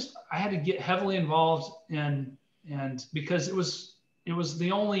had to get heavily involved and because it was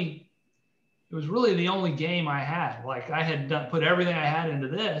really the only game I had. Like, I had put everything I had into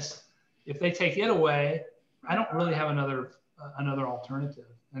this. If they take it away, I don't really have another alternative.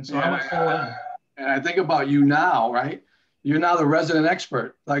 And so I went full in. And I think about you now, right? You're now the resident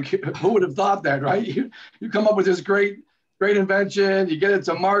expert. Like, who would have thought that, right? You come up with this great invention, you get it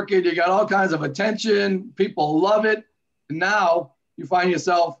to market, you got all kinds of attention, people love it. And now you find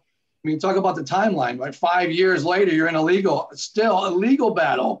yourself, talk about the timeline, right? 5 years later, you're in a legal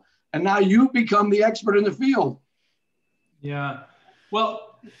battle, and now you become the expert in the field. Yeah.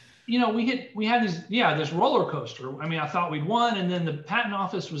 Well, we had this roller coaster. I thought we'd won, and then the patent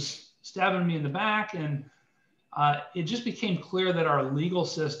office was stabbing me in the back, and it just became clear that our legal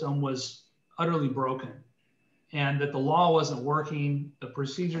system was utterly broken and that the law wasn't working. The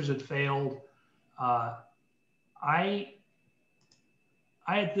procedures had failed. I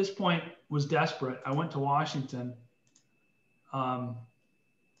at this point was desperate. I went to Washington and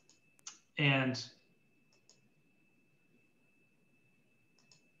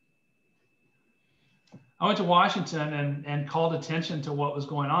and called attention to what was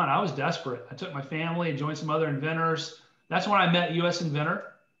going on. I was desperate. I took my family and joined some other inventors. That's when I met US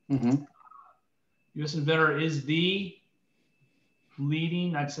Inventor. Mm-hmm. US Inventor is the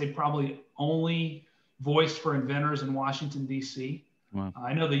leading, I'd say probably only voice for inventors in Washington, D.C. Wow.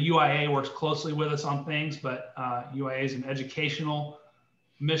 I know the UIA works closely with us on things, but UIA is an educational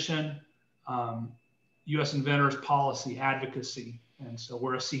mission. US Inventor's policy advocacy. And so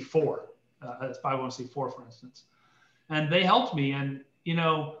we're a C4. That's 501c4, for instance. And they helped me. And,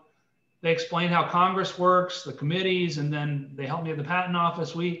 they explained how Congress works, the committees, and then they helped me at the patent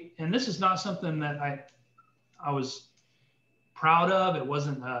office. And this is not something that I was proud of. It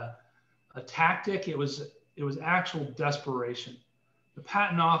wasn't a tactic. It was actual desperation. The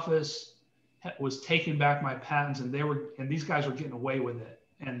patent office was taking back my patents, and these guys were getting away with it.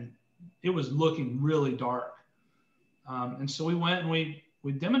 And it was looking really dark. And so we went and we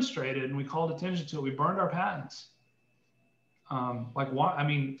demonstrated and we called attention to it. We burned our patents.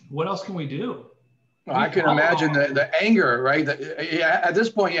 What else can we do? Well, I can imagine the anger, right? At this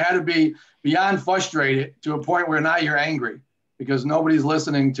point, you had to be beyond frustrated to a point where now you're angry because nobody's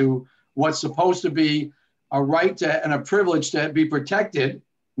listening to what's supposed to be a right to and a privilege to be protected.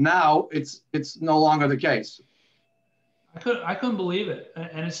 Now it's no longer the case. I couldn't believe it,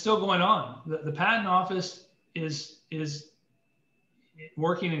 and it's still going on. The patent office is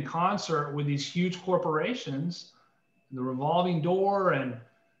working in concert with these huge corporations, the revolving door, and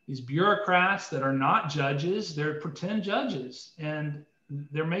these bureaucrats that are not judges. They're pretend judges, and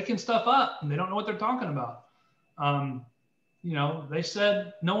they're making stuff up, and they don't know what they're talking about. You know, they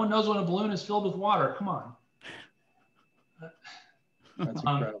said no one knows when a balloon is filled with water. Come on. That's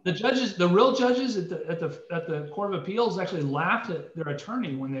incredible. The judges, the real judges at the Court of Appeals, actually laughed at their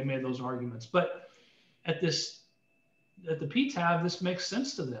attorney when they made those arguments. But at the PTAB, this makes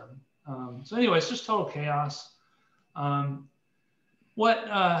sense to them. So anyway, it's just total chaos. What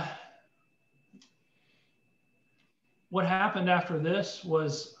happened after this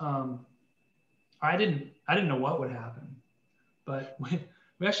was I didn't know what would happen, but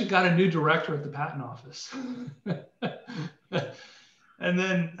we actually got a new director at the patent office. And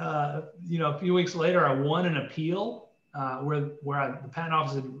then you know, a few weeks later, I won an appeal where the patent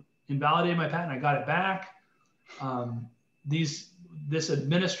office had invalidated my patent. I got it back. This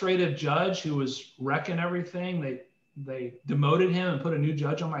administrative judge who was wrecking everything, they demoted him and put a new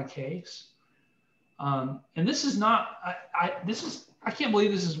judge on my case. And this is not, I can't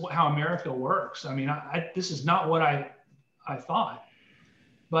believe this is how America works. I mean, this is not what I thought.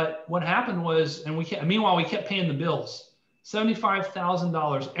 But what happened was, meanwhile, we kept paying the bills,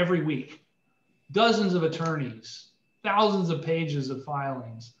 $75,000 every week, dozens of attorneys, thousands of pages of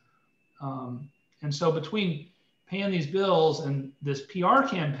filings. And so between paying these bills and this PR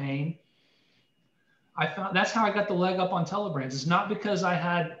campaign, I found that's how I got the leg up on Telebrands. It's not because I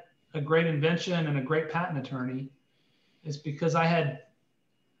had a great invention and a great patent attorney. It's because I had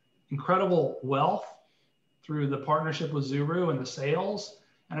incredible wealth through the partnership with Zuru and the sales,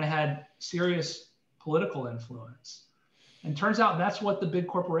 and I had serious political influence. And turns out that's what the big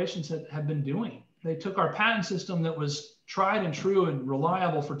corporations have been doing. They took our patent system that was tried and true and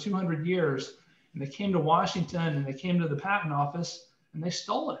reliable for 200 years, and they came to Washington and they came to the patent office and they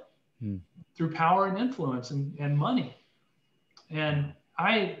stole it through power and influence and money. And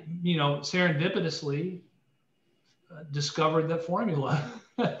I, you know, serendipitously discovered that formula.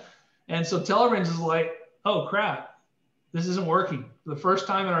 And so Telebrands is like, oh crap, this isn't working. For the first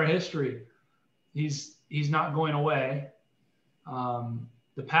time in our history, he's not going away.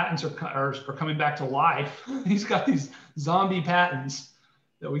 The patents are coming back to life. He's got these zombie patents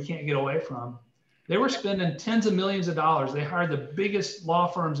that we can't get away from. They were spending tens of millions of dollars. They hired the biggest law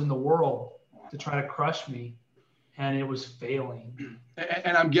firms in the world to try to crush me, and it was failing.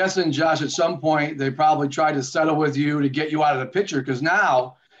 And I'm guessing, Josh, at some point, they probably tried to settle with you to get you out of the picture, because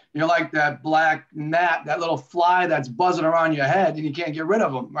now you're like that black gnat, that little fly that's buzzing around your head, and you can't get rid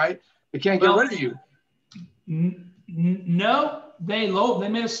of them, right? They can't get rid of you. No, they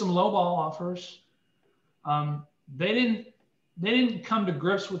made us some lowball offers. They didn't come to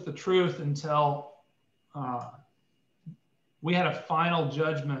grips with the truth until we had a final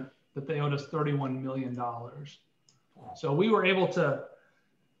judgment that they owed us $31 million. So we were able to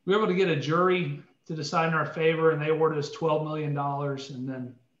get a jury to decide in our favor, and they awarded us $12 million. And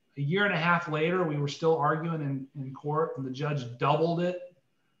then a year and a half later, we were still arguing in court, and the judge doubled it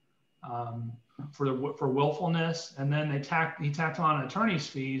for willfulness. And then he tacked on attorney's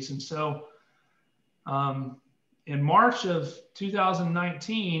fees. And so in March of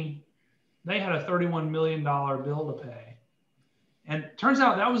 2019, they had a $31 million bill to pay. And it turns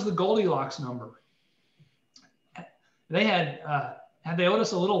out that was the Goldilocks number. They had they owed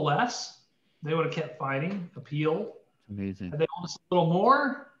us a little less, they would have kept fighting, appealed. Amazing. Had they owed us a little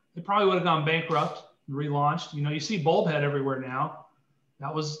more, they probably would have gone bankrupt and relaunched. You know, you see Bulbhead everywhere now.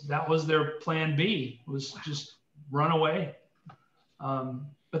 That was their plan B, was just run away.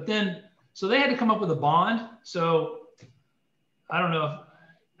 But then, so they had to come up with a bond. So I don't know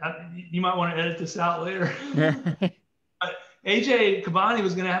if you might want to edit this out later. But AJ Kabani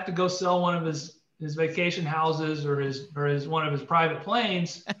was going to have to go sell one of his vacation houses or his one of his private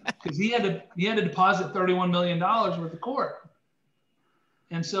planes, because he had to deposit $31 million worth of court.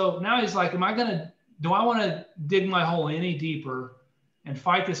 And so now he's like, do I want to dig my hole any deeper and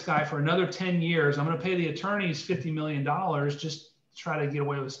fight this guy for another 10 years? I'm going to pay the attorneys $50 million just to try to get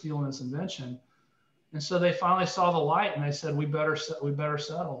away with stealing this invention. And so they finally saw the light, and they said, we better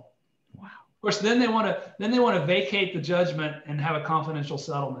settle. Wow. Of course, then they want to vacate the judgment and have a confidential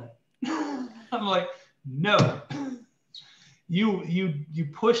settlement. I'm like, no, you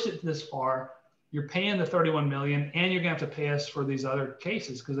pushed it this far. you're paying the 31 million, and you're gonna have to pay us for these other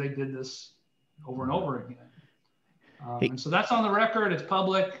cases because they did this over and over again. And so that's on the record. It's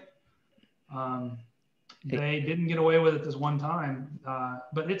public. They didn't get away with it this one time,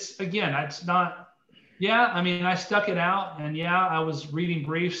 but it's not. Yeah, I mean, I stuck it out, and yeah, I was reading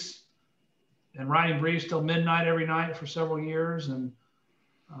briefs and writing briefs till midnight every night for several years, and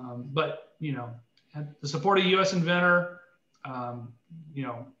but you know, the support of U.S. Inventor, you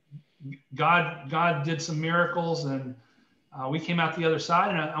know, God did some miracles, and we came out the other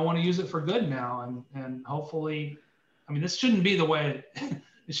side, and I want to use it for good now, and hopefully, I mean, this shouldn't be the way.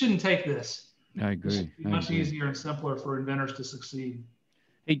 It shouldn't take this. I agree. It should be much easier and simpler for inventors to succeed.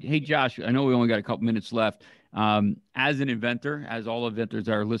 Hey, Josh, I know we only got a couple minutes left. As an inventor, as all inventors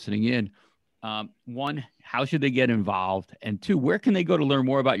are listening in, one, how should they get involved? And two, where can they go to learn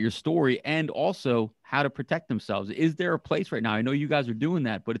more about your story and also how to protect themselves? Is there a place right now? I know you guys are doing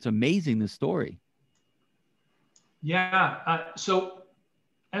that, but it's amazing, this story. Yeah. So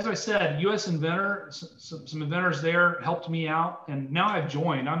as I said, US Inventor, some inventors there helped me out, and now I've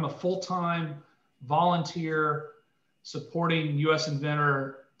joined. I'm a full-time volunteer supporting US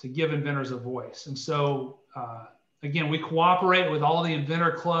Inventor to give inventors a voice. And so, again, we cooperate with all the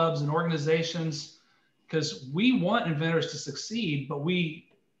inventor clubs and organizations because we want inventors to succeed, but they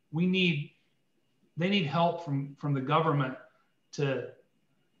need help from the government to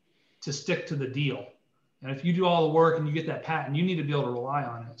stick to the deal. And if you do all the work and you get that patent, you need to be able to rely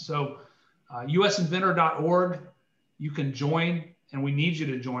on it. So usinventor.org, you can join, and we need you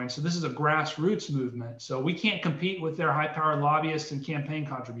to join. So this is a grassroots movement. So we can't compete with their high-powered lobbyists and campaign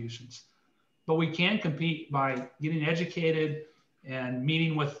contributions, but we can compete by getting educated and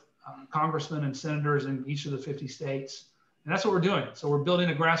meeting with congressmen and senators in each of the 50 states. And that's what we're doing. So we're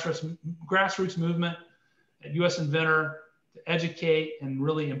building a grassroots movement at US Inventor to educate and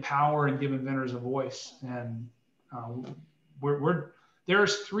really empower and give inventors a voice. And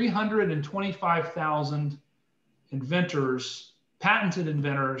there's 325,000 inventors, patented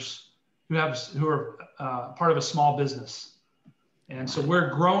inventors who are part of a small business. And so we're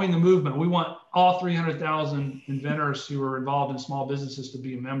growing the movement. We want all 300,000 inventors who are involved in small businesses to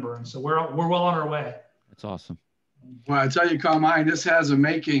be a member. And so we're well on our way. That's awesome. Well, I tell you, Carmine, this has a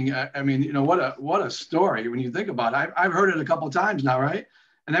making. I mean, you know, what a story when you think about it. I've heard it a couple of times now, right?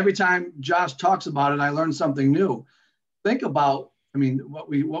 And every time Josh talks about it, I learn something new. Think about, I mean, what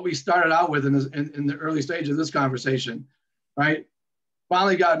we started out with in the early stage of this conversation, right?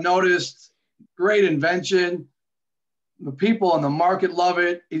 Finally got noticed, great invention. The people in the market love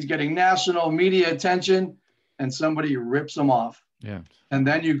it. He's getting national media attention, and somebody rips him off. Yeah. And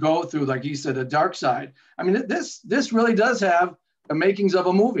then you go through, like he said, a dark side. I mean, this really does have the makings of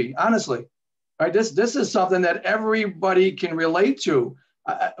a movie, honestly. Right? This is something that everybody can relate to,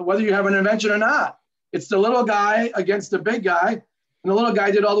 whether you have an invention or not. It's the little guy against the big guy, and the little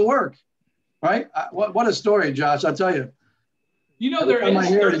guy did all the work. Right? What a story, Josh! I'll tell you. You know,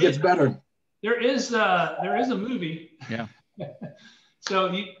 it gets better. There is a movie. Yeah.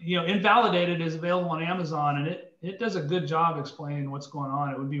 So you know, Invalidated is available on Amazon, and it does a good job explaining what's going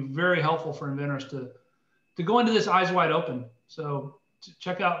on. It would be very helpful for inventors to go into this eyes wide open. So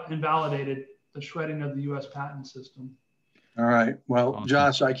check out Invalidated, the shredding of the U.S. patent system. All right. Well, awesome.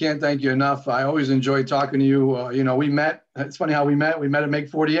 Josh, I can't thank you enough. I always enjoy talking to you. You know, we met. It's funny how we met. We met at Make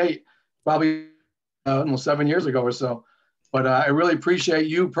 48, probably almost 7 years ago or so. But I really appreciate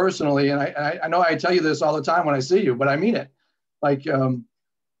you personally, and I know I tell you this all the time when I see you, but I mean it. Like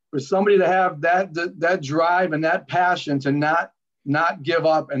for somebody to have that drive and that passion to not give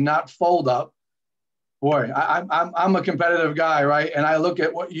up and not fold up, boy, I'm a competitive guy, right? And I look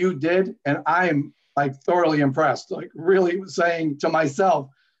at what you did, and I'm like thoroughly impressed. Like really saying to myself,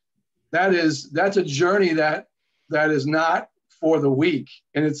 that's a journey that is not for the weak,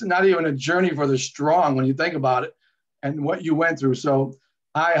 and it's not even a journey for the strong when you think about it, and what you went through. So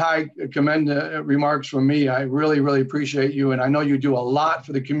I commend remarks from me. I really, really appreciate you. And I know you do a lot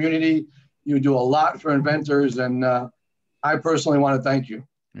for the community. You do a lot for inventors. And I personally want to thank you.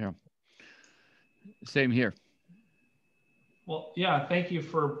 Yeah. Same here. Well, yeah. Thank you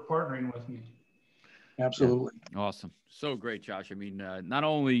for partnering with me. Absolutely. Yeah. Awesome. So great, Josh. I mean, not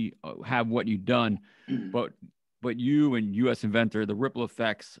only have what you've done, but you and US Inventor, the ripple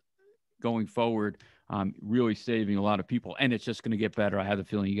effects going forward, really saving a lot of people, and it's just going to get better. I have the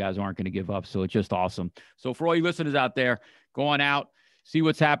feeling you guys aren't going to give up, so it's just awesome. So for all you listeners out there, go on out, see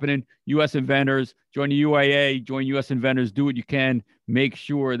what's happening. U.S. inventors, join the UAA, join U.S. inventors, do what you can. Make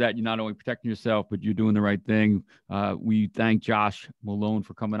sure that you're not only protecting yourself, but you're doing the right thing. We thank Josh Malone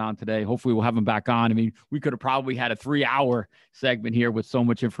for coming on today. Hopefully we'll have him back on. I mean, we could have probably had a 3-hour segment here with so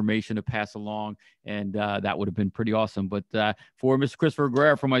much information to pass along, and that would have been pretty awesome. But for Mr. Christopher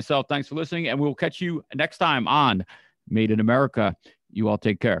Guerrera, for myself, thanks for listening, and we'll catch you next time on Made in America. You all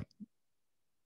take care.